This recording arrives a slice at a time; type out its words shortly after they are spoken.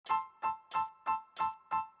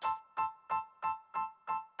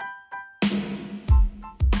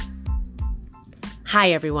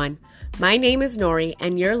Hi, everyone. My name is Nori,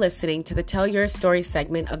 and you're listening to the Tell Your Story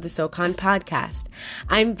segment of the SoCon podcast.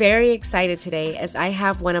 I'm very excited today as I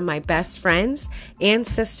have one of my best friends and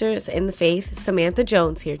sisters in the faith, Samantha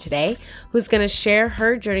Jones, here today, who's going to share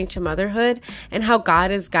her journey to motherhood and how God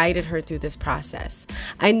has guided her through this process.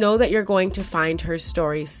 I know that you're going to find her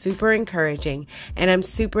story super encouraging, and I'm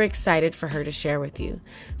super excited for her to share with you.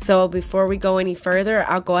 So before we go any further,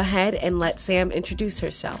 I'll go ahead and let Sam introduce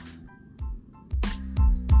herself.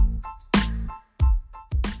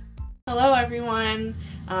 Hello everyone,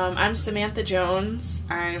 I'm Samantha Jones.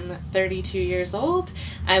 I'm 32 years old.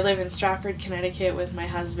 I live in Stratford, Connecticut with my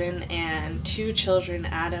husband and two children,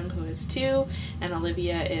 Adam, who is 2, and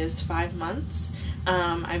Olivia is 5 months.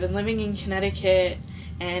 I've been living in Connecticut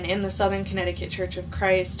and in the Southern Connecticut Church of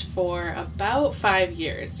Christ for about 5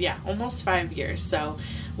 years. Yeah, almost 5 years. So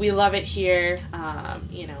we love it here.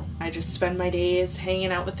 I just spend my days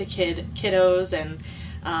hanging out with the kiddos, and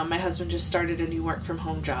my husband just started a new work from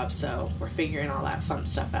home job, so we're figuring all that fun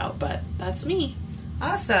stuff out, but that's me.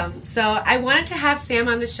 Awesome. So I wanted to have Sam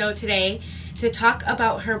on the show today to talk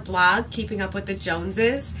about her blog, Keeping Up with the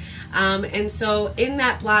Joneses. And so in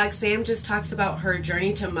that blog, Sam just talks about her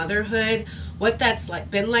journey to motherhood, what that's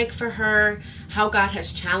been like for her, how God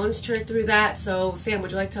has challenged her through that. So Sam,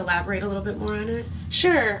 would you like to elaborate a little bit more on it?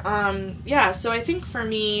 Sure. So I think for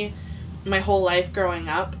me, my whole life growing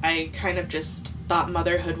up, I kind of just thought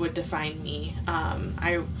motherhood would define me.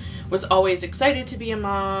 I was always excited to be a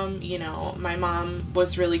mom. You know, my mom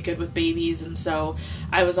was really good with babies, and so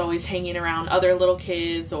I was always hanging around other little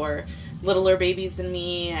kids or littler babies than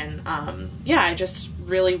me, and I just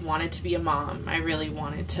really wanted to be a mom. I really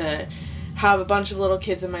wanted to have a bunch of little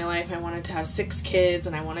kids in my life. I wanted to have 6 kids,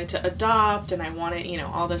 and I wanted to adopt, and I wanted,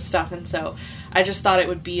 all this stuff, and so I just thought it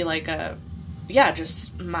would be like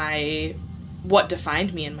what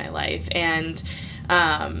defined me in my life. And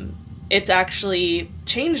it's actually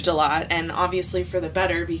changed a lot, and obviously for the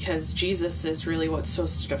better, because Jesus is really what's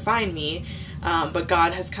supposed to define me. But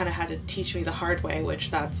God has kind of had to teach me the hard way,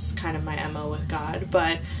 which that's kind of my MO with God,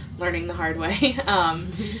 but learning the hard way.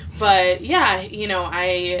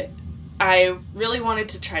 I really wanted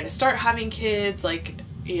to try to start having kids,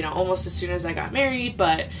 almost as soon as I got married,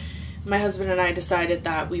 but my husband and I decided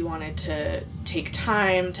that we wanted to take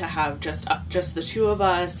time to have just the two of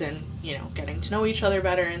us, and getting to know each other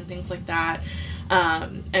better and things like that.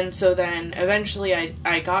 And so then eventually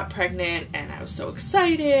I got pregnant, and I was so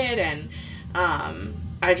excited, and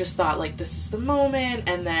I just thought this is the moment.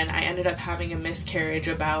 And then I ended up having a miscarriage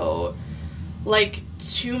about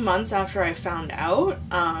 2 months after I found out,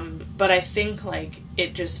 but I think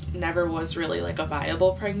it just never was really a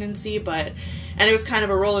viable pregnancy, and it was kind of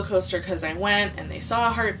a roller coaster, because I went and they saw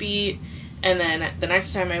a heartbeat, and then the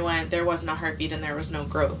next time I went there wasn't a heartbeat and there was no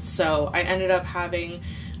growth, so I ended up having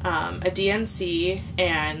a DNC,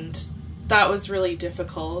 and that was really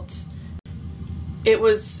difficult. It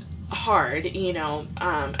was hard,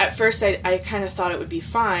 at first I kind of thought it would be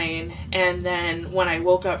fine, and then when I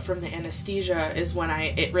woke up from the anesthesia is when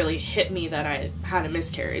it really hit me that I had a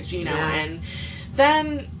miscarriage, and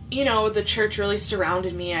then, the church really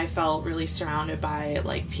surrounded me. I felt really surrounded by,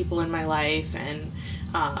 people in my life, and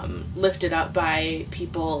lifted up by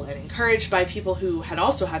people and encouraged by people who had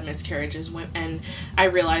also had miscarriages, and I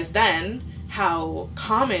realized then how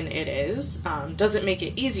common it is. Doesn't make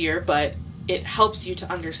it easier, but it helps you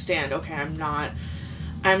to understand, okay, I'm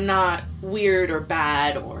not weird or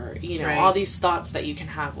bad, or, right, all these thoughts that you can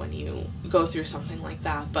have when you go through something like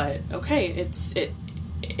that. But okay,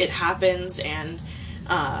 it happens, and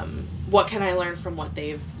what can I learn from what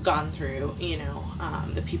they've gone through,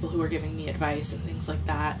 the people who are giving me advice and things like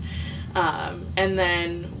that. And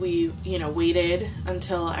then we, waited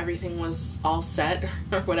until everything was all set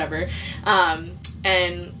or whatever.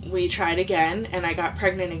 And we tried again, and I got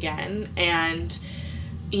pregnant again, and,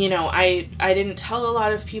 I didn't tell a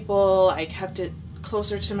lot of people. I kept it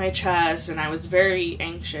closer to my chest, and I was very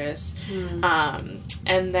anxious.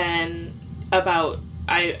 And then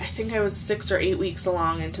I think I was 6 or 8 weeks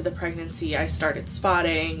along into the pregnancy, I started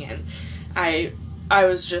spotting, and I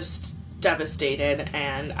was just devastated,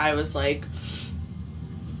 and I was like,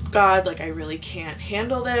 God, I really can't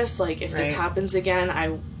handle this. If this happens again,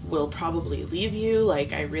 I will probably leave you.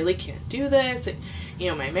 I really can't do this.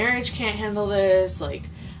 My marriage can't handle this.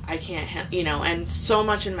 I can't, and so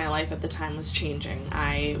much in my life at the time was changing.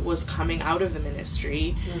 I was coming out of the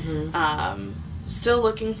ministry, still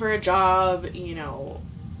looking for a job,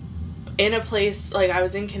 in a place, I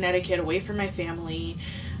was in Connecticut, away from my family,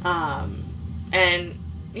 and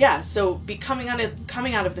yeah, so coming out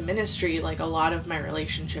of the ministry, like, a lot of my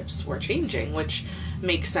relationships were changing, which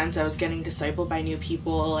makes sense. I was getting discipled by new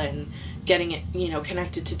people and getting it, you know,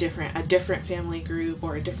 connected to a different family group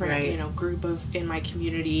or a different, right. you know, group in my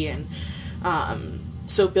community, and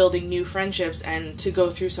so building new friendships, and to go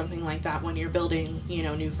through something like that when you're building, you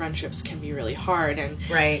know, new friendships can be really hard. And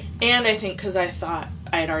right. And I think because I thought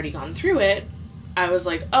I had already gone through it, I was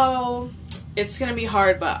like, oh, it's going to be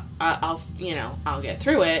hard, but I'll get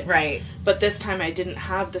through it. Right. But this time I didn't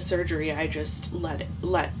have the surgery. I just let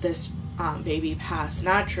this baby pass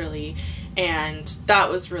naturally. And that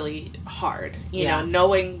was really hard, you know,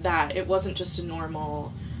 knowing that it wasn't just a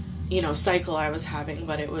normal, you know, cycle I was having,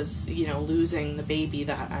 but it was, you know, losing the baby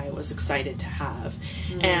that I was excited to have.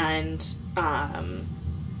 And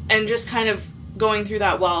just kind of going through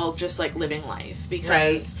that while just, like, living life.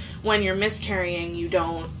 Because when you're miscarrying, you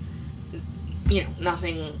don't, you know,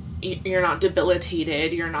 nothing, you're not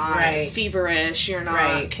debilitated, you're not feverish, you're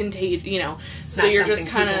not contagious, you know, so you're just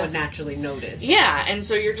kind of would naturally notice. Yeah, and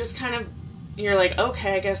so you're just kind of, you're like,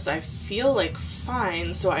 okay, I guess I feel, like,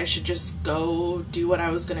 fine, so I should just go do what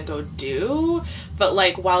I was gonna go do. But,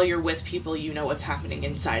 like, while you're with people, you know what's happening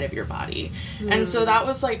inside of your body. And so that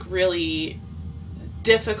was, like, really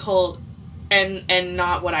difficult and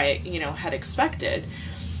not what I, you know, had expected.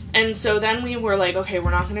 And so then we were like, okay,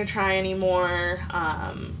 we're not going to try anymore.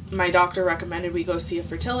 My doctor recommended we go see a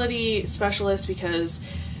fertility specialist because,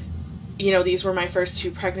 you know, these were my first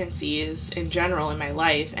 2 pregnancies in general in my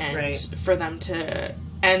life. And for them to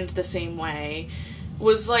end the same way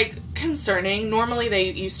was, like, concerning. Normally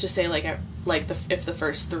they used to say, if the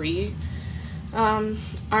first 3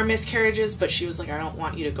 are miscarriages, but she was like, I don't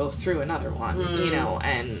want you to go through another one, you know,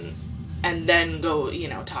 and then go, you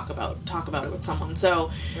know, talk about it with someone.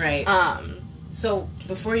 So so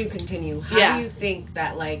before you continue, how do you think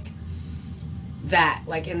that, like,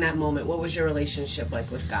 in that moment, what was your relationship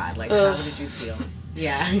like with God? Like, how did you feel?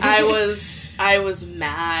 I was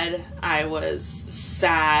mad. I was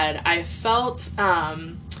sad. I felt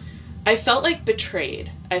like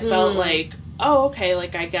betrayed. I felt like, oh, okay,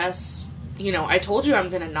 like, I guess, you know, I told you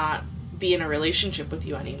I'm gonna not be in a relationship with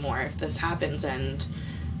you anymore if this happens, and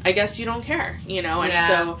I guess you don't care, you know? And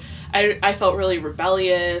so I felt really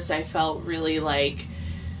rebellious. I felt really, like,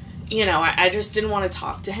 you know, I just didn't want to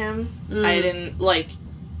talk to him. I didn't, like,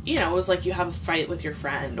 you know, it was like you have a fight with your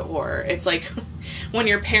friend, or it's like when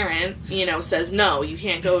your parent, you know, says, no, you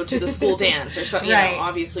can't go to the school dance or something. You know,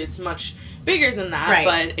 obviously it's much bigger than that,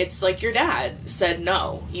 but it's like your dad said,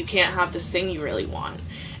 no, you can't have this thing you really want.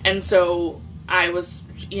 And so I was,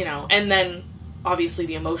 you know, and then obviously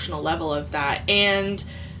the emotional level of that, and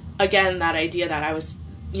again, that idea that I was,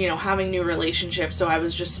 you know, having new relationships, so I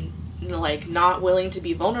was just, like, not willing to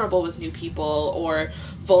be vulnerable with new people or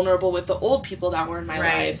vulnerable with the old people that were in my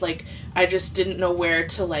life. Like, I just didn't know where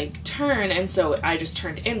to, like, turn, and so I just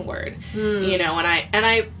turned inward, you know, and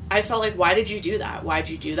I felt like, why did you do that? Why'd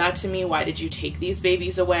you do that to me? Why did you take these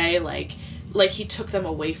babies away? Like he took them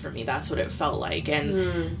away from me. That's what it felt like.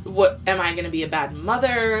 And what, am I going to be a bad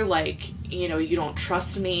mother? Like, you know, you don't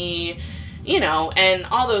trust me, you know, and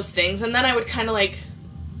all those things. And then I would kind of, like,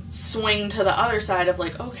 swing to the other side of,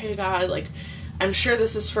 like, okay, God, like, I'm sure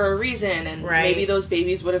this is for a reason, and maybe those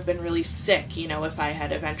babies would have been really sick, you know, if I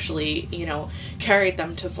had eventually, you know, carried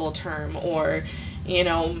them to full term, or, you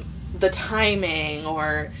know, the timing,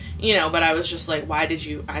 or, you know, but I was just like, I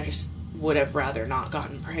just would have rather not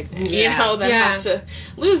gotten pregnant, you know, than have to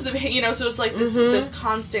lose the, you know, so it's like this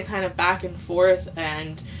constant kind of back and forth,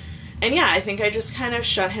 and yeah, I think I just kind of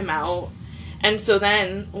shut him out. And so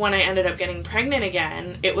then when I ended up getting pregnant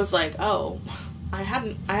again, it was like, oh, I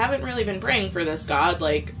haven't really been praying for this, God,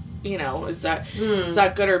 like, you know, is that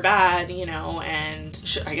good or bad, you know,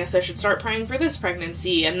 and I guess I should start praying for this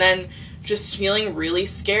pregnancy. And then just feeling really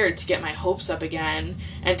scared to get my hopes up again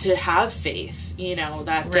and to have faith, you know,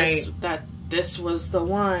 that this was the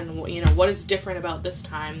one, you know, what is different about this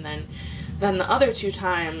time than the other 2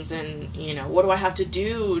 times, and, you know, what do I have to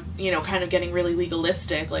do, you know, kind of getting really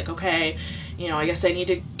legalistic, like, okay, you know, I guess I need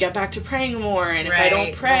to get back to praying more, and if I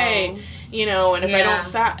don't pray, you know, and if I don't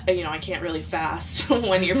fast, you know, I can't really fast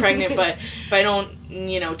when you're pregnant, but if I don't,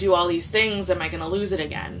 you know, do all these things, am I going to lose it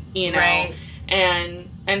again, you know, and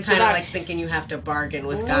so kind of like thinking you have to bargain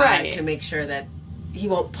with God to make sure that he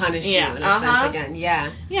won't punish you in a sense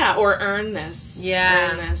again, or earn this,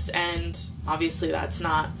 and obviously that's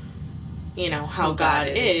not, you know, how God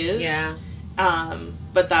is.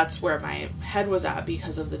 But that's where my head was at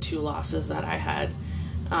because of the 2 losses that I had,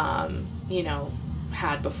 you know,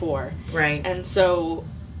 had before. Right. And so,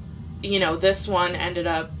 you know, this one ended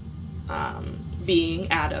up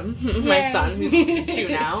being Adam, my son, who's 2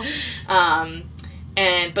 now.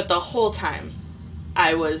 But the whole time,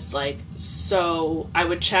 I was, like, I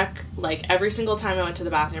would check, like, every single time I went to the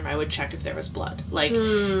bathroom, I would check if there was blood. Like,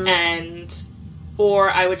 or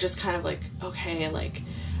I would just kind of, like, okay, like,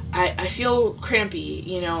 I feel crampy,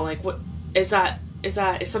 you know, like, what, is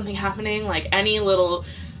something happening? Like, any little,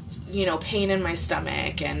 you know, pain in my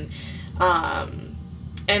stomach, and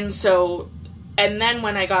then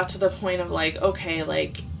when I got to the point of, like, okay,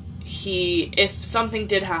 like, if something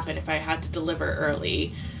did happen, if I had to deliver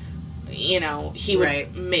early, you know, he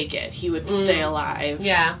would make it. He would stay alive.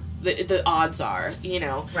 Yeah. The odds are, you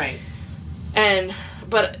know. Right.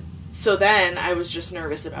 But, so then I was just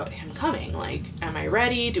nervous about him coming. Like, am I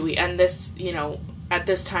ready? Do we end this, you know, at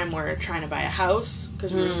this time we're trying to buy a house,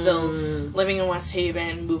 because we were still living in West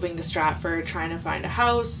Haven, moving to Stratford, trying to find a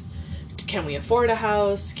house. Can we afford a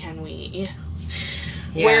house? Can we, you know,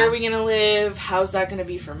 where are we going to live? How's that going to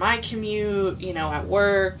be for my commute, you know, at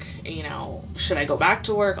work? You know, should I go back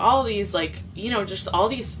to work? All these, like, you know, just all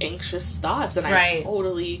these anxious thoughts. And I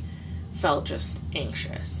totally felt just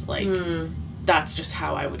anxious. Like, that's just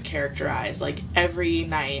how I would characterize. Like, every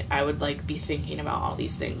night I would, like, be thinking about all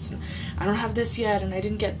these things. And I don't have this yet, and I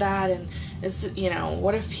didn't get that. And, you know,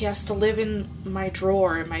 what if he has to live in my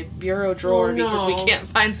drawer, in my bureau drawer, because we can't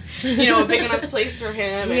find, you know, a big enough place for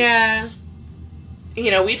him? And, you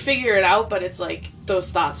know, we'd figure it out, but it's like those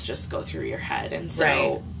thoughts just go through your head. And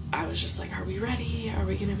so I was just like, are we ready? Are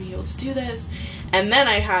we going to be able to do this? And then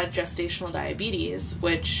I had gestational diabetes,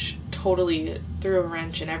 which totally threw a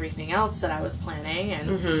wrench in everything else that I was planning.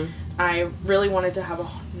 And I really wanted to have a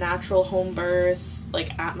natural home birth,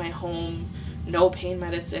 like, at my home, no pain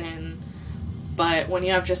medicine. But when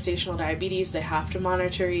you have gestational diabetes, they have to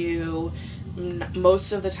monitor you.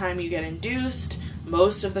 Most of the time you get induced.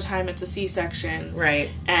 Most of the time it's a C-section. Right.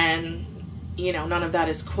 And, you know, none of that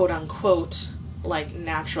is quote-unquote, like,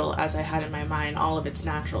 natural as I had in my mind. All of it's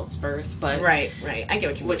natural. It's birth. But Right. I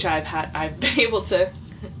get what you mean. Which I've been able to,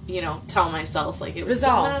 you know, tell myself, like, it was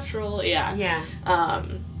still natural. Yeah.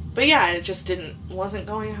 But yeah, it just wasn't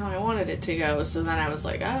going how I wanted it to go. So then I was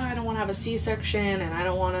like, I don't want to have a C-section, and I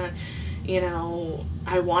don't want to, you know,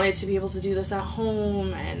 I wanted to be able to do this at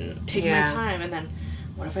home and take my time. And then,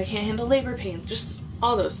 what if I can't handle labor pains? Just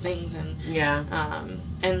all those things. And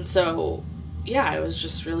and so, yeah, I was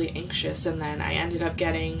just really anxious. And then I ended up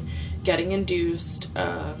getting induced,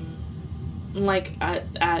 like,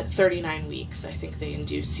 at 39 weeks, I think they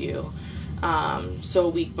induce you. So a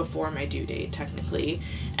week before my due date, technically.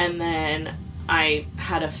 And then I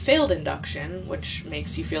had a failed induction, which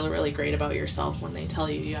makes you feel really great about yourself when they tell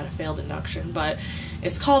you had a failed induction. But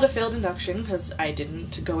it's called a failed induction because I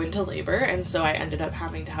didn't go into labor, and so I ended up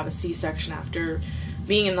having to have a C-section after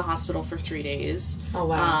being in the hospital for 3 days. Oh,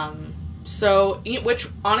 wow. Which,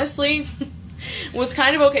 honestly, was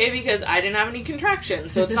kind of okay because I didn't have any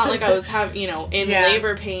contractions. So it's not like I was in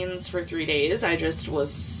labor pains for 3 days. I just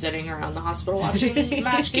was sitting around the hospital watching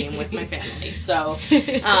Match Game with my family. So,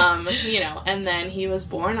 and then he was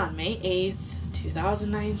born on May 8th,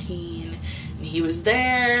 2019. And he was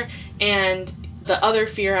there. And the other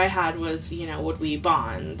fear I had was, would we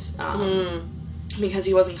bond? Because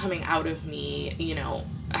he wasn't coming out of me,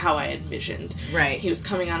 how I envisioned. Right. He was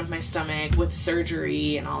coming out of my stomach with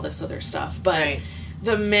surgery and all this other stuff. But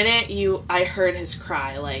the minute I heard his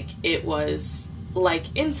cry, like, it was, like,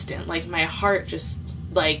 instant. Like, my heart just,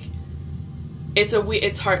 like,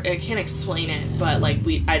 it's hard, I can't explain it, but, like,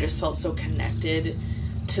 I just felt so connected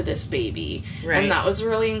to this baby. Right. And that was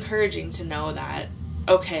really encouraging to know that,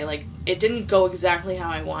 okay, like, it didn't go exactly how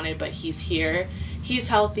I wanted, but he's here. He's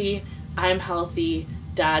healthy. I'm healthy.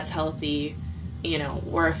 Dad's healthy.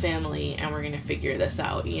 We're a family, and we're going to figure this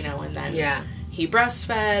out, and then he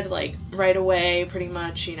breastfed, like, right away, pretty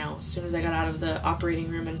much, as soon as I got out of the operating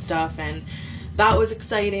room and stuff, and that was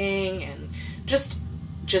exciting, and just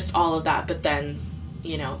all of that, but then,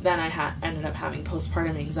 then I ended up having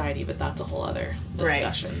postpartum anxiety, but that's a whole other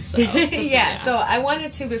discussion, right. So. So I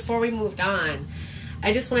wanted to, before we moved on,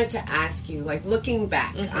 I just wanted to ask you, like, looking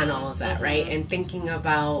back on all of that, right, and thinking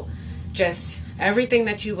about just everything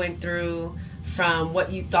that you went through, from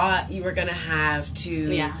what you thought you were going to have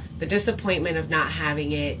to the disappointment of not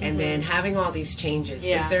having it, and then having all these changes.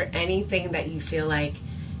 Is there anything that you feel like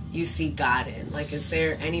you see God in? Like, is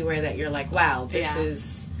there anywhere that you're like, wow, this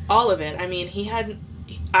is... All of it. I mean,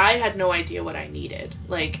 I had no idea what I needed.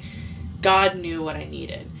 Like, God knew what I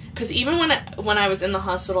needed. Because even when I was in the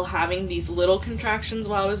hospital having these little contractions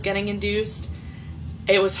while I was getting induced,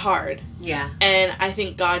 it was hard. Yeah. And I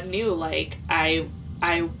think God knew, like, I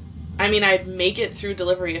mean, I'd make it through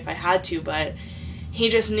delivery if I had to, but he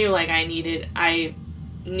just knew, like, I needed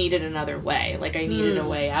another way. Like, I needed a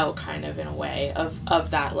way out, kind of, in a way,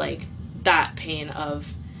 of that, like, that pain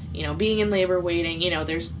of, you know, being in labor, waiting. You know,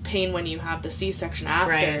 there's pain when you have the C-section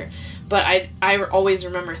after. Right. But I always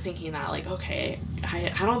remember thinking that, like, okay,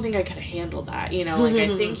 I don't think I could have handled that. You know, like,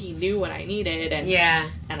 I think he knew what I needed. And,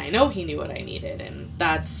 and I know he knew what I needed. And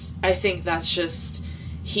I think that's just,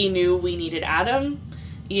 he knew we needed Adam,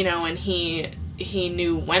 you know, and he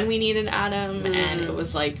knew when we needed Adam. And it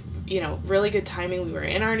was, like, you know, really good timing. We were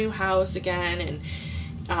in our new house again. And,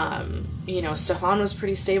 you know, Stefan was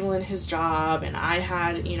pretty stable in his job, and I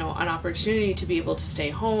had, you know, an opportunity to be able to stay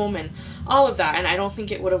home and all of that. And I don't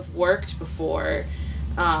think it would have worked before.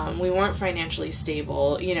 We weren't financially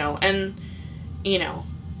stable, you know, and, you know,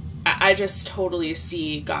 I just totally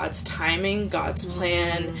see God's timing, God's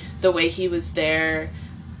plan, the way he was there,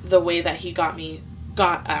 the way that he got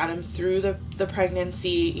Adam through the pregnancy,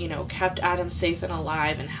 you know, kept Adam safe and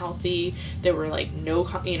alive and healthy. There were, like, no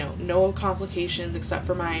complications except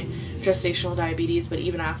for my gestational diabetes, but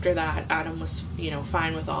even after that, Adam was, you know,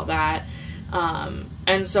 fine with all that.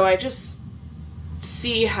 And so I just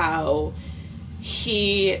see how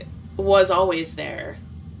he was always there,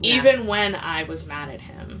 even when I was mad at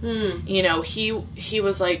him. You know, he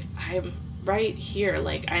was like, I'm right here,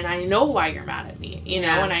 like, and I know why you're mad at me, you know,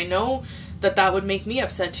 and I know that would make me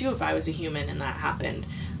upset too if I was a human and that happened.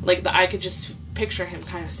 Like, I could just picture him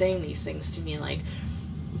kind of saying these things to me, like,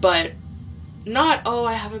 but not, oh,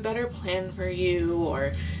 I have a better plan for you,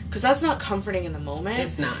 or, because that's not comforting in the moment.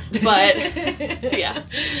 It's not. But, yeah.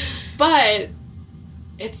 But,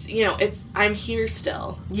 it's, you know, I'm here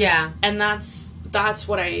still. Yeah. And that's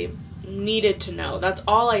what I needed to know. That's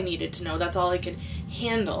all I needed to know. That's all I could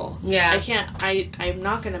handle. Yeah. I'm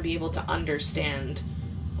not going to be able to understand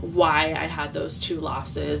why I had those 2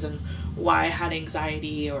 losses and why I had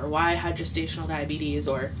anxiety or why I had gestational diabetes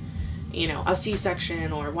or, you know, a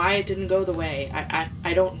C-section or why it didn't go the way.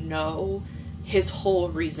 I don't know his whole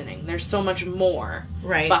reasoning. There's so much more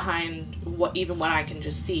behind what I can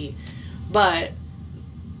just see. But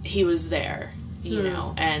he was there, you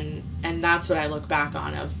know, and that's what I look back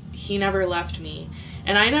on of, he never left me.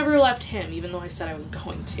 And I never left him, even though I said I was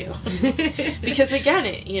going to. Because,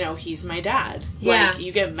 again, you know, he's my dad. Yeah. Like,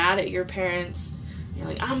 you get mad at your parents, you're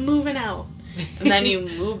like, I'm moving out. And then you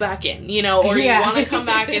move back in, you know, or you want to come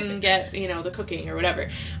back and get, you know, the cooking or whatever.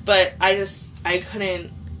 But I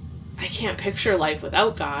can't picture life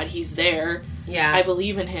without God. He's there. Yeah. I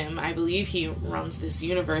believe in him. I believe he runs this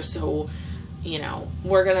universe. So, you know,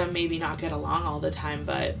 we're going to maybe not get along all the time,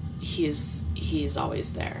 but he's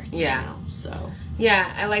always there. Yeah. You know, so.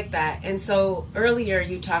 Yeah, I like that. And so earlier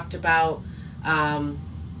you talked about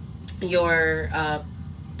your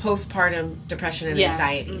postpartum depression and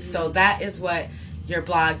anxiety. So that is what your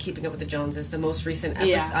blog, Keeping Up with the Joneses, the most recent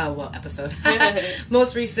episode,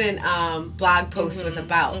 most recent blog post was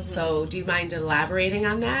about. So do you mind elaborating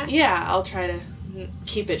on that? Yeah, I'll try to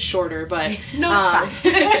keep it shorter, but no,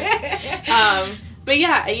 it's fine. But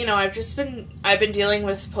yeah, you know, I've been dealing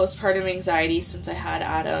with postpartum anxiety since I had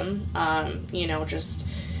Adam. You know, just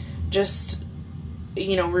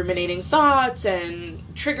you know, ruminating thoughts and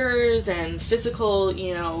triggers and physical,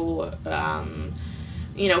 you know,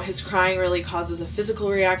 his crying really causes a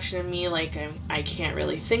physical reaction in me. Like, I can't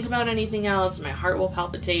really think about anything else. My heart will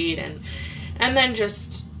palpitate, and then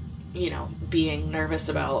just, you know, being nervous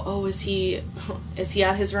about, oh, is he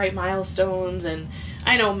at his right milestones? And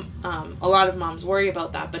I know a lot of moms worry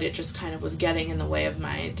about that, but it just kind of was getting in the way of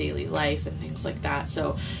my daily life and things like that.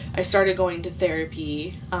 So I started going to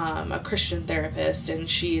therapy, a Christian therapist, and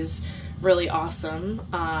she's really awesome.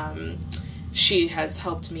 She has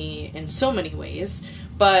helped me in so many ways,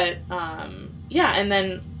 but yeah, and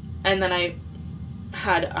then I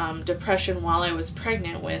had depression while I was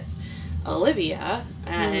pregnant with Olivia,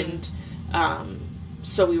 and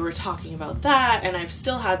so we were talking about that, and I've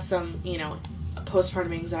still had some, you know,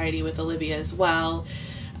 postpartum anxiety with Olivia as well,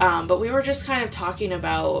 but we were just kind of talking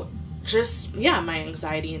about just, my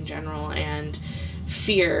anxiety in general, and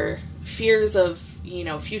fears of, you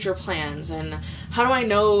know, future plans, and how do I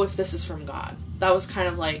know if this is from God? That was kind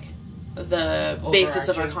of like the basis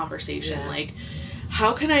of our conversation. Yeah. Like,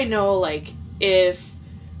 how can I know, like, if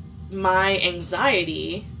my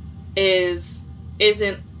anxiety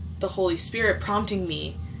isn't the Holy Spirit prompting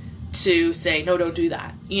me to say, no, don't do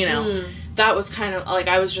that, you know? That was kind of, like,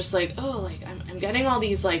 I was just like, oh, like, I'm getting all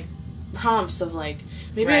these, like, prompts of, like,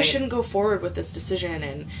 maybe I shouldn't go forward with this decision,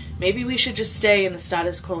 and maybe we should just stay in the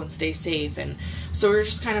status quo and stay safe. And so we were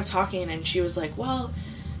just kind of talking, and she was like, well,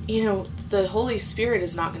 you know, the Holy Spirit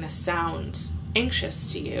is not going to sound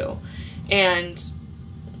anxious to you. And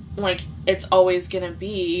like, it's always gonna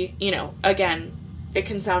be, you know, again, it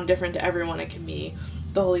can sound different to everyone. It can be,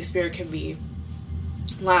 the Holy Spirit can be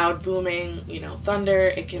loud, booming, you know, thunder.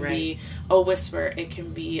 It can be a whisper. It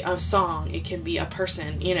can be a song. It can be a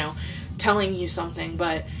person, you know, telling you something.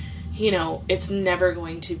 But, you know, it's never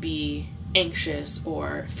going to be anxious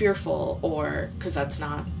or fearful, or, because that's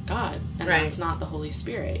not God, and that's not the Holy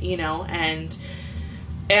Spirit, you know. And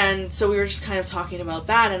so we were just kind of talking about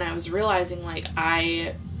that, and I was realizing, like,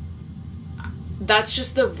 that's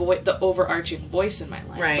just the overarching voice in my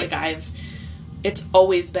life. Like, it's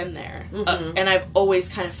always been there. And I've always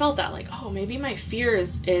kind of felt that, like, oh, maybe my fear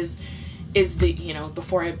is the, you know,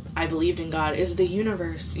 before I believed in God, is the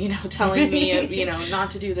universe, you know, telling me, you know,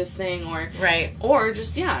 not to do this thing, or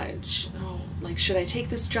just, like, should I take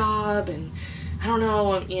this job? And I don't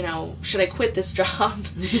know, you know, should I quit this job?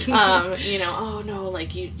 You know, oh no,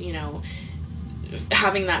 like, you know,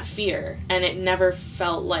 having that fear. And it never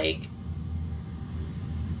felt like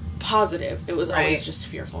positive. It was always just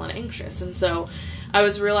fearful and anxious. And so I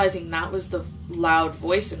was realizing that was the loud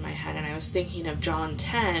voice in my head. And I was thinking of John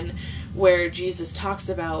 10, where Jesus talks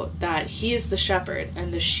about that he is the shepherd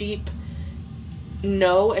and the sheep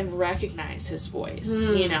know and recognize his voice,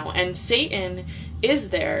 you know, and Satan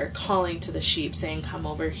is there calling to the sheep saying, come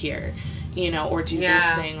over here, you know, or do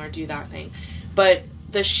this thing or do that thing. But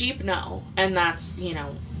the sheep know, and that's, you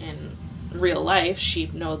know, in real life,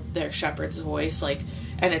 sheep know their shepherd's voice, like,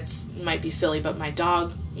 and it might be silly, but my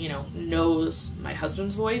dog, you know, knows my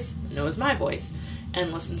husband's voice, knows my voice,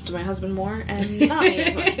 and listens to my husband more, and not me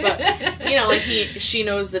as much. But, you know, like, she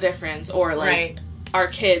knows the difference. Or, like, our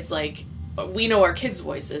kids, like, we know our kids'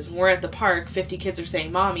 voices. When we're at the park, 50 kids are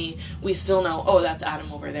saying mommy, we still know, oh, that's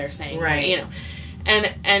Adam over there saying, you know.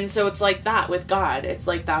 And so it's like that with God. It's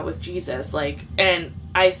like that with Jesus. Like, and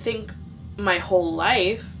I think my whole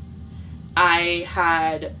life, I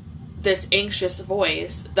had this anxious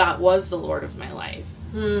voice that was the Lord of my life.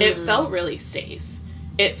 It felt really safe.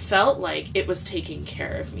 It felt like it was taking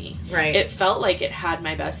care of me. It felt like it had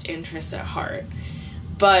my best interests at heart.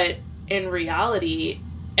 But in reality,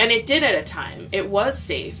 and it did at a time, it was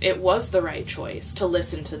safe. It was the right choice to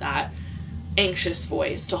listen to that anxious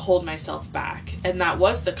voice, to hold myself back. And that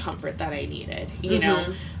was the comfort that I needed, you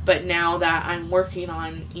know. But now that I'm working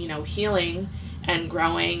on, you know, healing and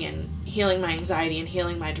growing and healing my anxiety and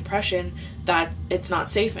healing my depression, that it's not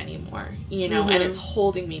safe anymore, you know, and it's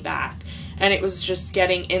holding me back. And it was just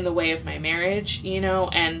getting in the way of my marriage, you know,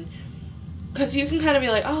 and because you can kind of be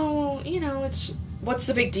like, oh, you know, what's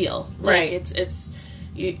the big deal? Like, it's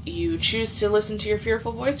you choose to listen to your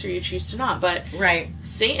fearful voice, or you choose to not. But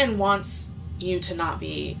Satan wants you to not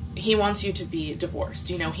be, he wants you to be divorced,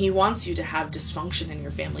 you know, he wants you to have dysfunction in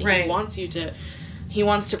your family. He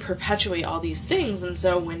wants to perpetuate all these things. And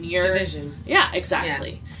so when you're division.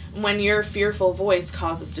 When your fearful voice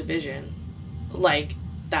causes division, like,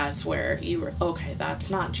 that's where you were, okay, that's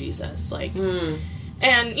not Jesus. Like,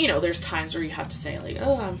 and, you know, there's times where you have to say, like,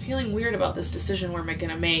 oh, I'm feeling weird about this decision, what am I going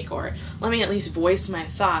to make? Or let me at least voice my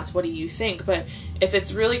thoughts. What do you think? But if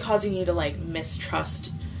it's really causing you to, like,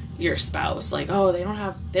 mistrust your spouse, like, oh, they don't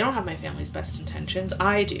have my family's best intentions,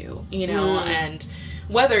 I do, you know, and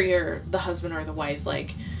whether you're the husband or the wife,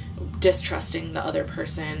 like, distrusting the other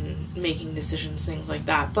person, making decisions, things like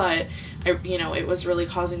that. But you know, it was really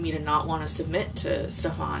causing me to not want to submit to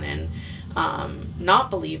Stefan, and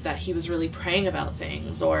not believe that he was really praying about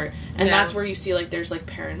things, and that's where you see, like, there's, like,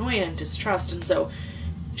 paranoia and distrust. And so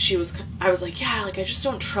I was like, yeah, like, I just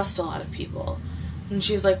don't trust a lot of people. And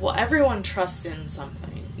she's like, well, everyone trusts in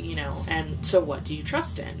something, you know, and so what do you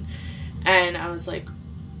trust in? And I was like,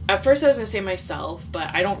 at first I was going to say myself, but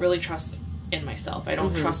I don't really trust in myself. I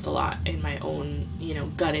don't trust a lot in my own, you know,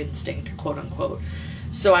 gut instinct, quote unquote.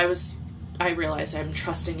 So I realized I'm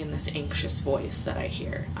trusting in this anxious voice that I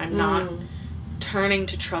hear. I'm not turning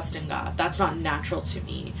to trust in God. That's not natural to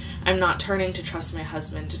me. I'm not turning to trust my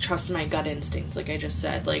husband, to trust my gut instinct, like I just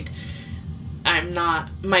said. Like, I'm not,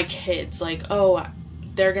 my kids, like, oh,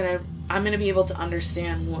 I'm gonna be able to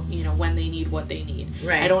understand what, you know, when they need what they need.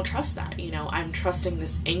 I don't trust that, you know. I'm trusting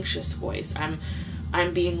this anxious voice.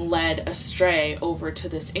 I'm being led astray over to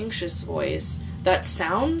this anxious voice that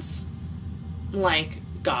sounds like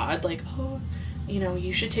God, like, oh, you know,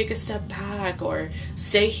 you should take a step back, or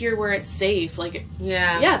stay here where it's safe. Like,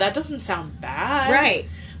 yeah, that doesn't sound bad,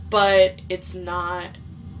 but it's not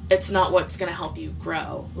what's going to help you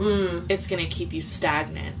grow. It's going to keep you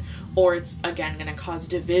stagnant, or it's, again, going to cause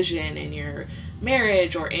division in your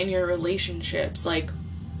marriage or in your relationships. Like,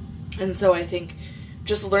 and so I think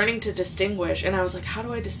just learning to distinguish, and I was like, how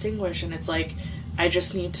do I distinguish? And it's like, I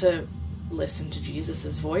just need to listen to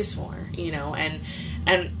Jesus's voice more, you know, and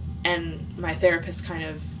And my therapist kind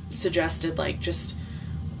of suggested, like, just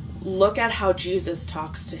look at how Jesus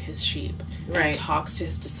talks to his sheep and talks to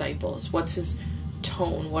his disciples. What's his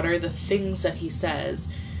tone? What are the things that he says?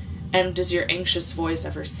 And does your anxious voice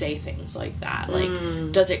ever say things like that?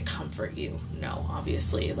 Like, does it comfort you? No,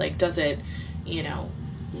 obviously. Like, does it, you know,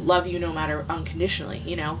 love you no matter unconditionally?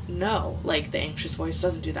 You know, no. Like, the anxious voice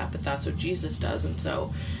doesn't do that, but that's what Jesus does. And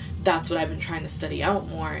so that's what I've been trying to study out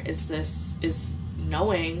more, is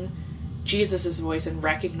knowing Jesus's voice and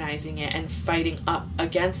recognizing it and fighting up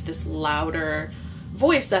against this louder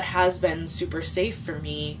voice that has been super safe for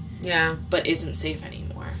me, but isn't safe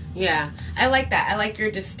anymore. Yeah, I like that. I like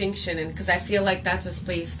your distinction, and because I feel like that's a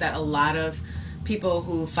space that a lot of people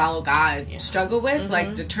who follow God struggle with,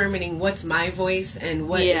 like determining what's my voice and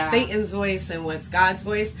what is Satan's voice and what's God's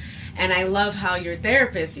voice. And I love how your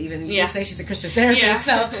therapist even, you can say she's a Christian therapist,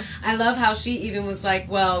 so I love how she even was like,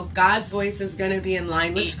 well, God's voice is going to be in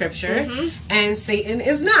line with Scripture, and Satan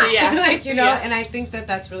is not. Like, you know, and I think that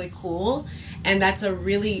that's really cool, and that's a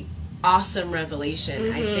really awesome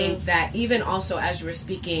revelation. I think that even also as you were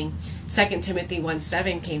speaking, 2 Timothy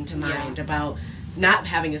 1:7 came to mind about not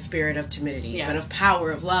having a spirit of timidity, but of power,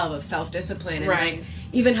 of love, of self-discipline, and like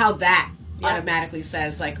even how that automatically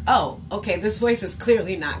says like, oh, okay, this voice is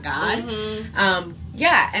clearly not God.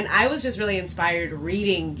 And I was just really inspired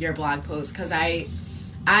reading your blog post, because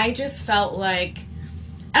I just felt like,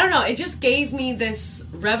 I don't know, it just gave me this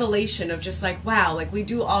revelation of just like, wow, like we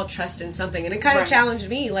do all trust in something, and it kind of challenged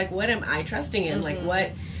me, like, what am I trusting in? Like,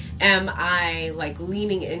 what am I like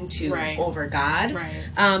leaning into over God?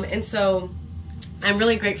 And so I'm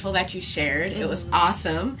really grateful that you shared. It was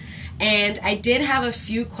awesome. And I did have a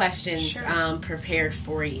few questions prepared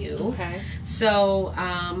for you. Okay. So,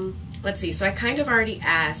 let's see. So I kind of already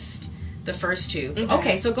asked the first two.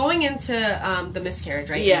 Okay, so going into the miscarriage,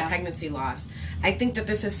 right? And pregnancy loss. I think that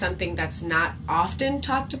this is something that's not often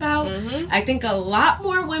talked about. I think a lot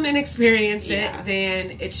more women experience it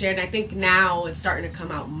than it's shared. And I think now it's starting to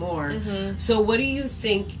come out more. So what do you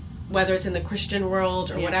think, whether it's in the Christian world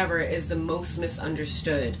or whatever, is the most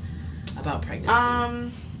misunderstood about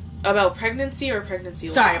pregnancy? About pregnancy or pregnancy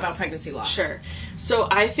loss? Sorry, about pregnancy loss. Sure. So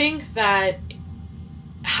I think that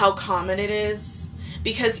how common it is,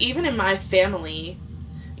 because even in my family,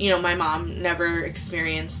 you know, my mom never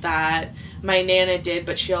experienced that. My Nana did,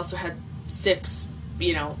 but she also had 6,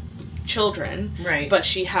 you know, children. Right. But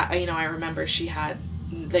she had, you know, I remember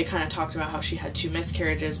they kind of talked about how she had 2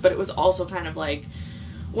 miscarriages, but it was also kind of like,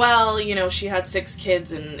 well, you know, she had 6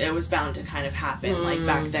 kids and it was bound to kind of happen. Like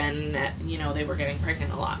back then, you know, they were getting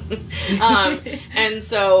pregnant a lot. And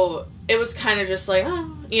so it was kind of just like,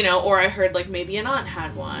 oh, you know, or I heard like maybe an aunt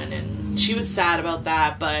had one and she was sad about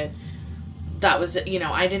that, but that was, you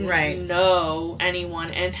know, I didn't know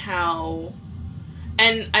anyone and how.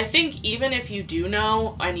 And I think even if you do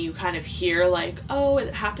know and you kind of hear like, oh,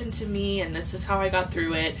 it happened to me and this is how I got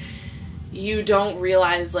through it, you don't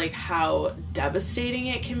realize like how devastating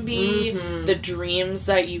it can be, the dreams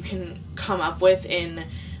that you can come up with in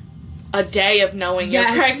a day of knowing you're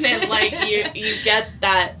pregnant. Like you get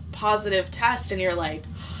that positive test and you're like,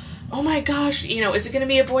 oh my gosh, you know, is it going to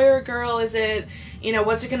be a boy or a girl? Is it, you know,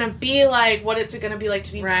 what's it going to be like? What is it going to be like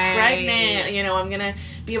to be pregnant? You know, I'm going to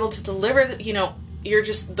be able to deliver, you know,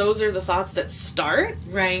 those are the thoughts that start.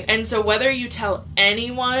 Right. And so whether you tell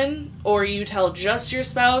anyone or you tell just your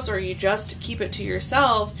spouse or you just keep it to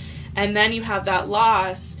yourself and then you have that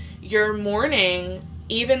loss, your mourning,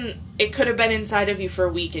 even it could have been inside of you for a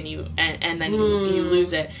week and then you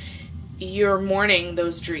lose it. You're mourning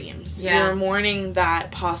those dreams. Yeah. You're mourning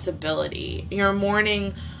that possibility. You're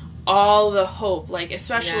mourning all the hope. Like,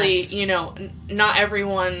 especially, you know, not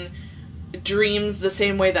everyone dreams the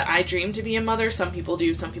same way that I dream to be a mother. Some people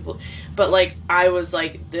do, some people, but like I was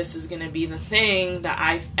like, this is gonna be the thing that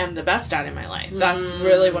I am the best at in my life. That's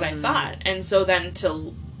really what I thought. And so then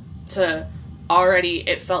to already,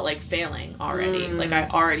 it felt like failing already. Like I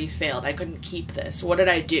already failed. I couldn't keep this. What did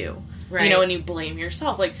I do? Right. You know, and you blame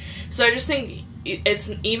yourself. So I just think it's,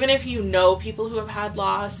 even if you know people who have had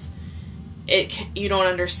loss, you don't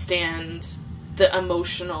understand the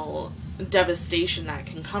emotional devastation that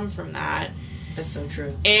can come from that. That's so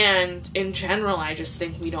true. And in general, I just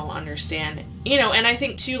think we don't understand, you know, and I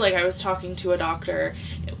think too, like I was talking to a doctor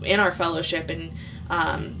in our fellowship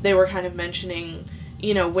and they were kind of mentioning,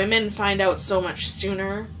 you know, women find out so much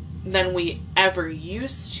sooner than we ever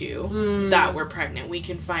used to that we're pregnant. We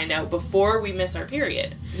can find out before we miss our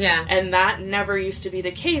period. Yeah. And that never used to be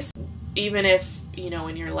the case. Even if, you know,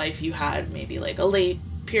 in your life you had maybe like a late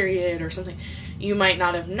period or something, you might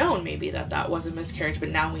not have known maybe that was a miscarriage, but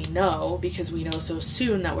now we know because we know so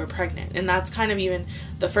soon that we're pregnant. And that's kind of even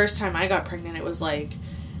the first time I got pregnant, it was like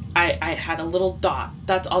I had a little dot.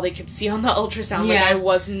 That's all they could see on the ultrasound. Yeah. Like I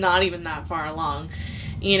was not even that far along,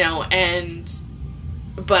 you know,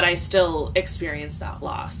 but I still experienced that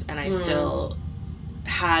loss, and I still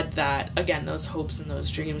had that, again, those hopes and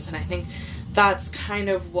those dreams. And I think that's kind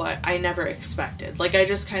of what I never expected. Like, I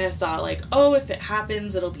just kind of thought, like, oh, if it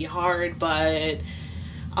happens, it'll be hard, but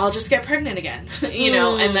I'll just get pregnant again, you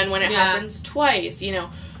know? And then when it happens twice, you know,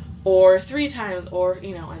 or 3 times, or,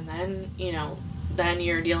 you know, and then, you know, then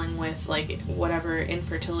you're dealing with, like, whatever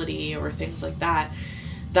infertility or things like that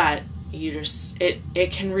you just,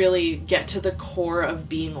 it can really get to the core of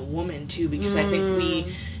being a woman, too, because I think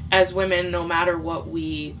we, as women, no matter what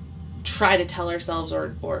we try to tell ourselves,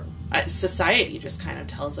 or society just kind of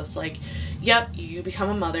tells us, like, yep, you become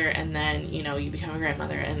a mother, and then, you know, you become a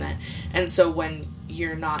grandmother, and so when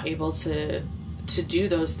you're not able to do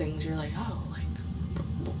those things, you're like, oh, like,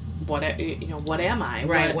 what, you know, what am I?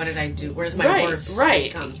 Right, what did I do? Where's my worth?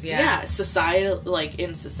 Right, comes, society, like,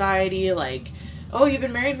 in society, like, oh, you've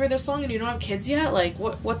been married for this long and you don't have kids yet? Like,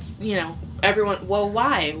 what's, you know, everyone, well,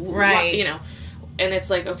 why? Right. Why, you know, and it's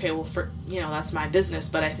like, okay, well, for, you know, that's my business,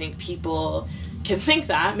 but I think people can think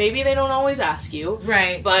that. Maybe they don't always ask you.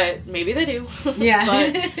 Right. But maybe they do.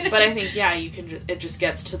 Yeah. but I think, yeah, you can, it just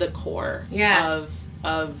gets to the core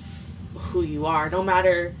of who you are, no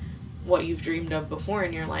matter what you've dreamed of before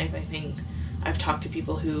in your life. I think I've talked to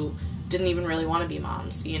people who didn't even really want to be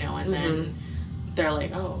moms, you know, and then they're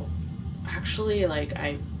like, oh, actually, like,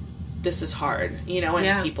 this is hard, you know,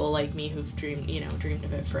 and people like me who've dreamed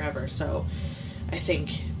of it forever. So I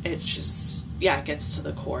think it's just, it gets to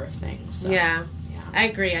the core of things. So, yeah, I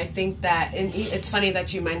agree. I think that, and it's funny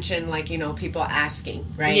that you mentioned, like, you know, people asking,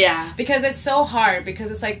 right? Yeah. Because it's so hard,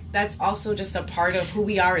 because it's like, that's also just a part of who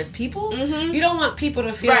we are as people. Mm-hmm. You don't want people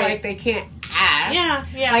to feel like they can't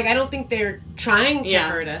ask. Yeah. Like, I don't think they're trying to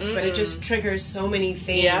hurt us, but it just triggers so many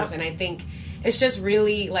things. Yep. And I think it's just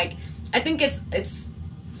really, like, I think it's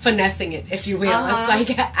finessing it, if you will. It's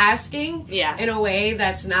like asking in a way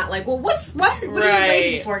that's not like, well, what are you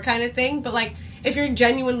waiting for kind of thing, but like, if you're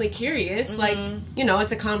genuinely curious, like, you know,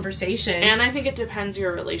 it's a conversation. And I think it depends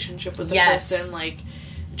your relationship with the person. Like,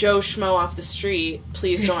 Joe Schmo off the street,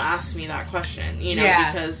 please don't ask me that question, you know,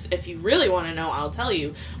 because if you really want to know, I'll tell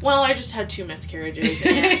you, well, I just had 2 miscarriages,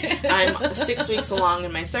 and I'm 6 weeks along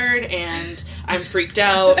in my 3rd, and I'm freaked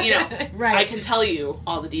out, you know. I can tell you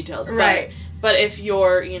all the details. But if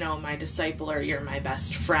you're, you know, my disciple, or you're my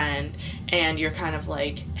best friend, and you're kind of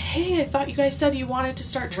like, hey, I thought you guys said you wanted to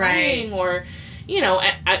start trying, or, you know,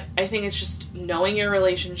 I think it's just knowing your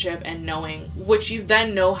relationship and knowing, which you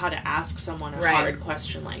then know how to ask someone a hard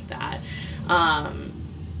question like that.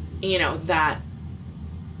 You know, that,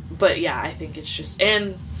 but yeah, I think it's just,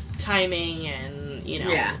 and timing, and, you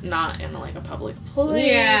know, not in like a public place.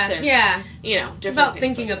 And, you know, it's about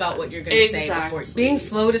thinking like about what you're going to say before being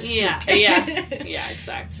slow to speak. Yeah,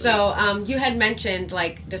 exactly. So, you had mentioned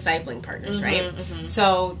like discipling partners, right?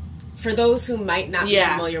 So, for those who might not be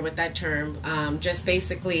familiar with that term, just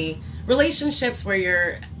basically relationships where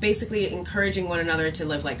you're basically encouraging one another to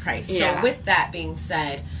live like Christ. So, with that being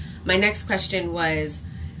said, my next question was,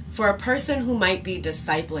 for a person who might be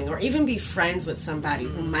discipling, or even be friends with somebody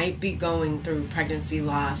who might be going through pregnancy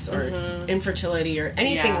loss or infertility or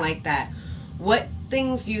anything like that, what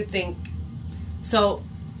things do you think, so,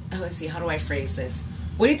 let's see, how do I phrase this?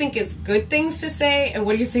 What do you think is good things to say, and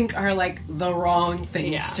what do you think are, like, the wrong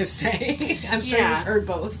things to say? I'm sure you've heard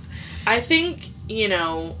both. I think, you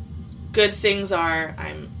know, good things are,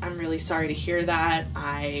 I'm really sorry to hear that.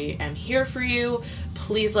 I am here for you.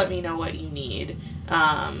 Please let me know what you need.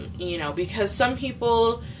 You know, because some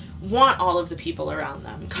people want all of the people around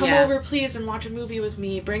them. Come over, please, and watch a movie with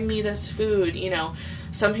me. Bring me this food, you know.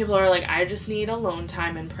 Some people are like, I just need alone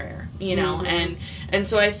time and prayer, you know. And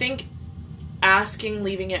so I think asking,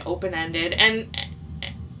 leaving it open-ended,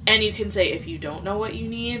 and you can say, if you don't know what you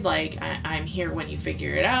need, like, I'm here when you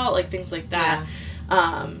figure it out, like, things like that.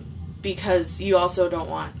 Because you also don't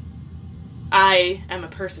want, I am a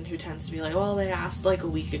person who tends to be like, well, they asked like a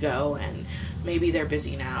week ago, and maybe they're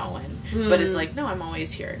busy now, and but it's like, no, I'm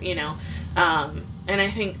always here, you know. And I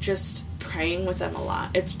think just praying with them a lot.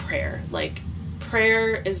 It's prayer. Like,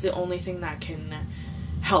 prayer is the only thing that can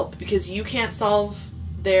help, because you can't solve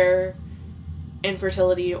their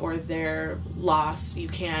infertility or their loss. You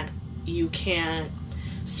can't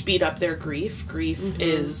speed up their grief. Grief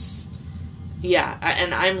is,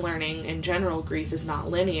 and I'm learning in general, grief is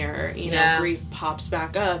not linear. You know, grief pops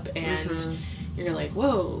back up, and you're like,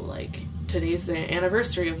 whoa, like, today's the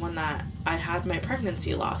anniversary of when that I had my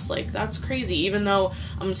pregnancy loss. Like, that's crazy. Even though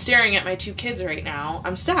I'm staring at my 2 kids right now,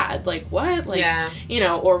 I'm sad. Like, what? Like, you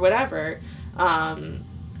know, or whatever.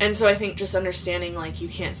 And so I think just understanding, like, you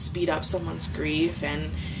can't speed up someone's grief,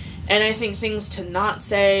 and I think things to not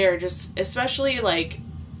say, or just, especially, like,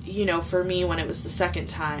 you know, for me, when it was the second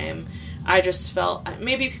time, I just felt,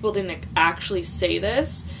 maybe people didn't actually say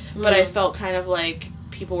this, but I felt kind of like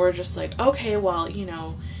people were just like, okay, well, you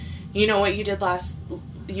know what you did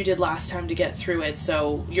last time to get through it,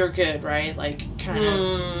 so you're good, right? Like, kind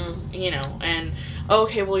of, you know, and,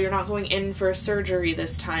 okay, well, you're not going in for surgery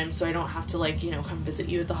this time, so I don't have to, like, you know, come visit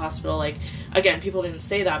you at the hospital. Like, again, people didn't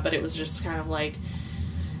say that, but it was just kind of like,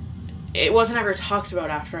 it wasn't ever talked about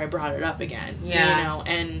after I brought it up again, you know,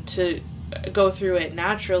 and to go through it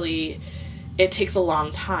naturally, it takes a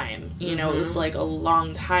long time, you know, it was, like, a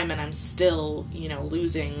long time, and I'm still, you know,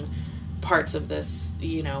 losing parts of this,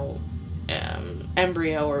 you know,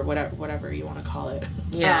 embryo, or whatever you want to call it,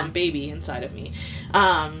 baby inside of me,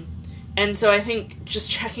 and so I think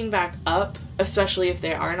just checking back up, especially if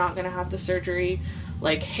they are not going to have the surgery,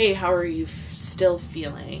 like, hey, how are you still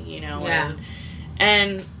feeling, you know,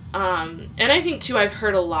 and I think, too, I've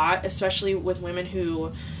heard a lot, especially with women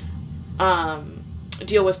who,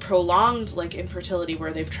 deal with prolonged, like, infertility,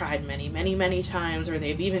 where they've tried many, many, many times, or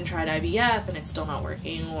they've even tried IVF and it's still not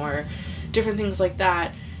working, or different things like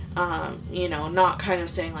that, you know, not kind of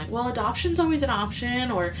saying, like, well, adoption's always an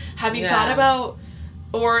option, or have you thought about,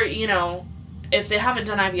 or, you know, if they haven't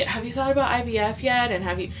done IVF, have you thought about IVF yet, and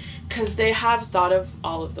have you, because they have thought of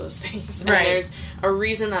all of those things, and there's a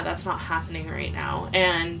reason that that's not happening right now,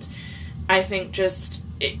 and I think just,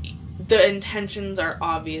 the intentions are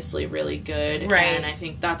obviously really good, and I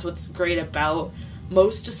think that's what's great about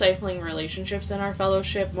most discipling relationships in our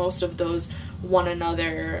fellowship, most of those one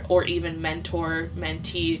another, or even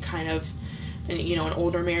mentor-mentee kind of, you know, an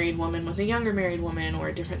older married woman with a younger married woman,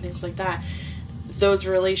 or different things like that, those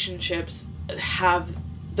relationships have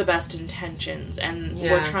the best intentions, and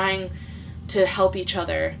we're trying to help each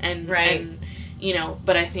other, and you know,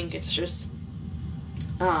 but I think it's just,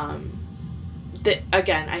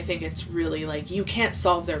 again, I think it's really, like, you can't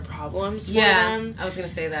solve their problems for them. I was going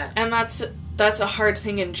to say that. And that's a hard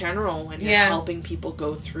thing in general when you're helping people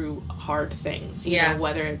go through hard things. You know,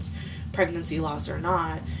 whether it's pregnancy loss or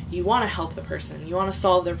not, you want to help the person. You want to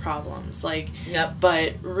solve their problems. Like,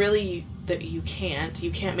 but really, that you can't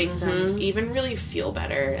make them even really feel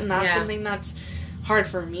better. And that's something that's hard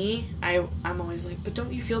for me. I'm always like, but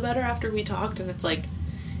don't you feel better after we talked? And it's like,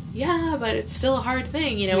 yeah, but it's still a hard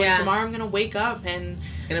thing, you know, and tomorrow I'm going to wake up and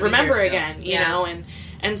remember again, you know,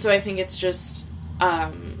 and so I think it's just,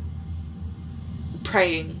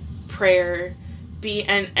 prayer,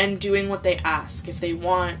 and doing what they ask. If they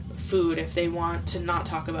want food, if they want to not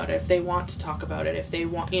talk about it, if they want to talk about it, if they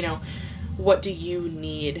want, you know, what do you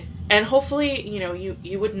need? And hopefully, you know,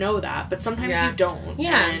 you would know that, but sometimes you don't.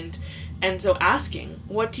 And so asking,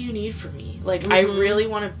 what do you need from me? Like, I really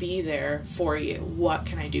want to be there for you. What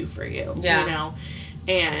can I do for you? You know?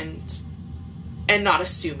 And not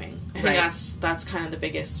assuming. I think that's kind of the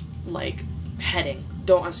biggest, like, heading.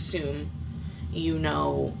 Don't assume you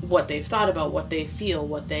know what they've thought about, what they feel,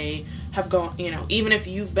 what they have gone, you know, even if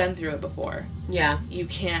you've been through it before. You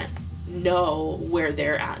can't know where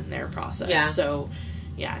they're at in their process. So,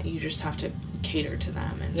 you just have to cater to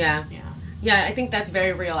them. And, Yeah, I think that's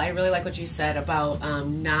very real. I really like what you said about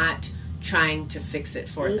not trying to fix it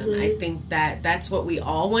for them. I think that's what we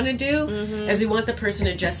all want to do, is we want the person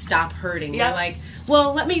to just stop hurting. We're like,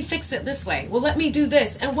 well, let me fix it this way. Well, let me do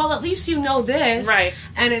this. And, well, at least you know this.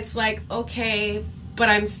 And it's like, okay, but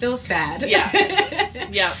I'm still sad.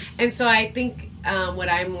 And so I think what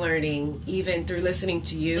I'm learning, even through listening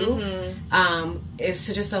to you, is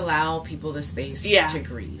to just allow people the space to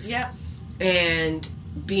grieve. And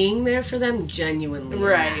being there for them genuinely.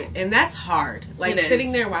 And that's hard. Like,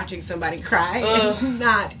 sitting there watching somebody cry is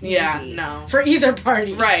not easy. For either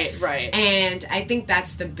party. And I think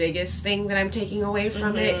that's the biggest thing that I'm taking away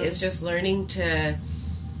from it, is just learning to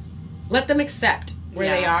let them accept where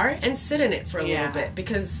they are and sit in it for a little bit,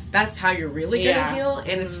 because that's how you're really going to heal.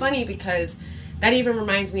 And it's funny because that even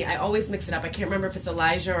reminds me, I always mix it up. I can't remember if it's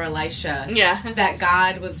Elijah or Elisha. That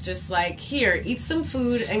God was just like, here, eat some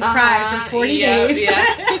food and cry for 40 days.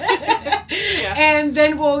 And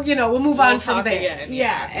then we'll move on from there.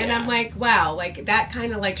 And I'm like, wow, like, that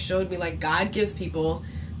kind of, like, showed me, like, God gives people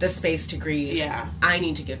the space to grieve. I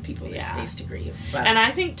need to give people the space to grieve. But. And I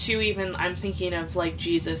think, too, even, I'm thinking of, like,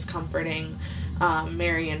 Jesus comforting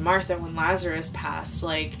Mary and Martha when Lazarus passed,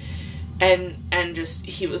 like, and just,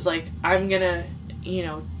 he was like, I'm gonna,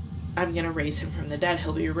 I'm going to raise him from the dead.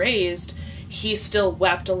 He'll be raised. He still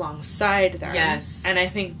wept alongside them. Yes. And I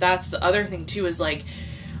think that's the other thing too, is like,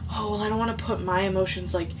 oh, well, I don't want to put my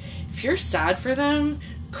emotions, like, if you're sad for them,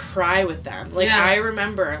 cry with them. Like, I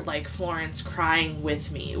remember, like, Florence crying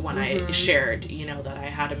with me when I shared, you know, that I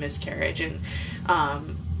had a miscarriage, and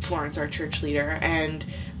Florence, our church leader, and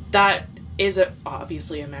that is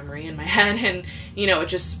obviously a memory in my head, and, you know, it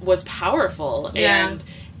just was powerful. And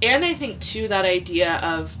I think too, that idea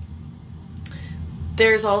of,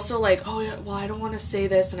 there's also like, oh, well, I don't want to say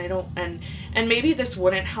this, and I don't, and maybe this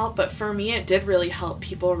wouldn't help, but for me, it did really help,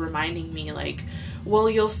 people reminding me, like, well,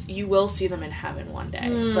 you will see them in heaven one day.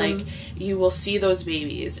 Like, you will see those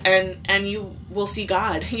babies, and you will see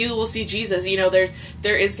God. You will see Jesus. You know,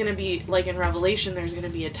 there is going to be, like in Revelation, there's going to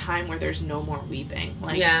be a time where there's no more weeping.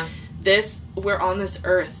 Like, we're on this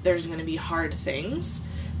earth, there's going to be hard things,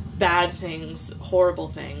 bad things, horrible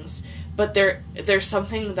things, but there's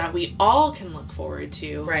something that we all can look forward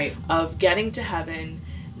to, right? Of getting to heaven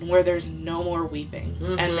where there's no more weeping,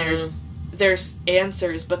 and there's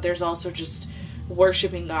answers, but there's also just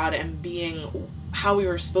worshiping God and being how we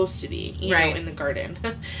were supposed to be, you know, in the garden.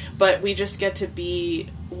 But we just get to be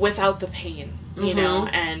without the pain, you know,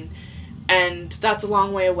 and that's a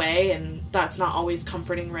long way away, and that's not always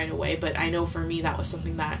comforting right away, but I know for me that was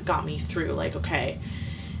something that got me through, like, okay,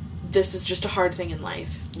 this is just a hard thing in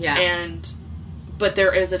life. But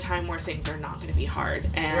there is a time where things are not going to be hard.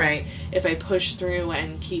 And if I push through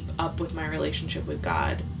and keep up with my relationship with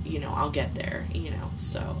God, you know, I'll get there, you know,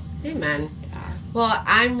 so. Amen. Yeah. Well,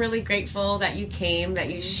 I'm really grateful that you came,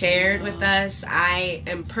 that you shared with us. I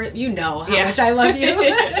am, you know how much I love you.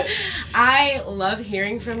 I love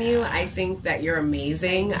hearing from you. I think that you're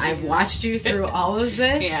amazing. I've watched you through all of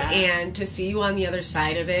this, and to see you on the other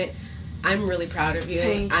side of it, I'm really proud of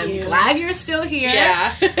you. I'm glad you're still here.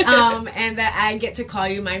 And that I get to call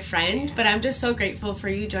you my friend. But I'm just so grateful for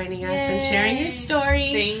you joining us and sharing your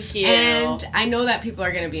story. Thank you. And I know that people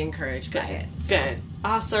are going to be encouraged by it. So. Good.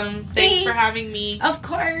 Awesome. Thanks for having me. Of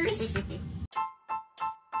course.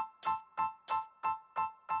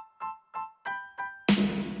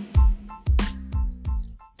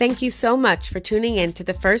 Thank you so much for tuning in to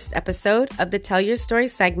the first episode of the Tell Your Story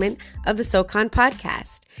segment of the SoCon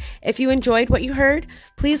podcast. If you enjoyed what you heard,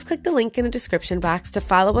 please click the link in the description box to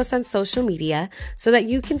follow us on social media so that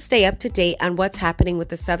you can stay up to date on what's happening with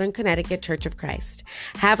the Southern Connecticut Church of Christ.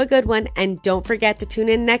 Have a good one, and don't forget to tune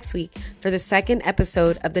in next week for the second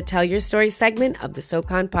episode of the Tell Your Story segment of the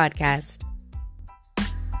SoCon podcast.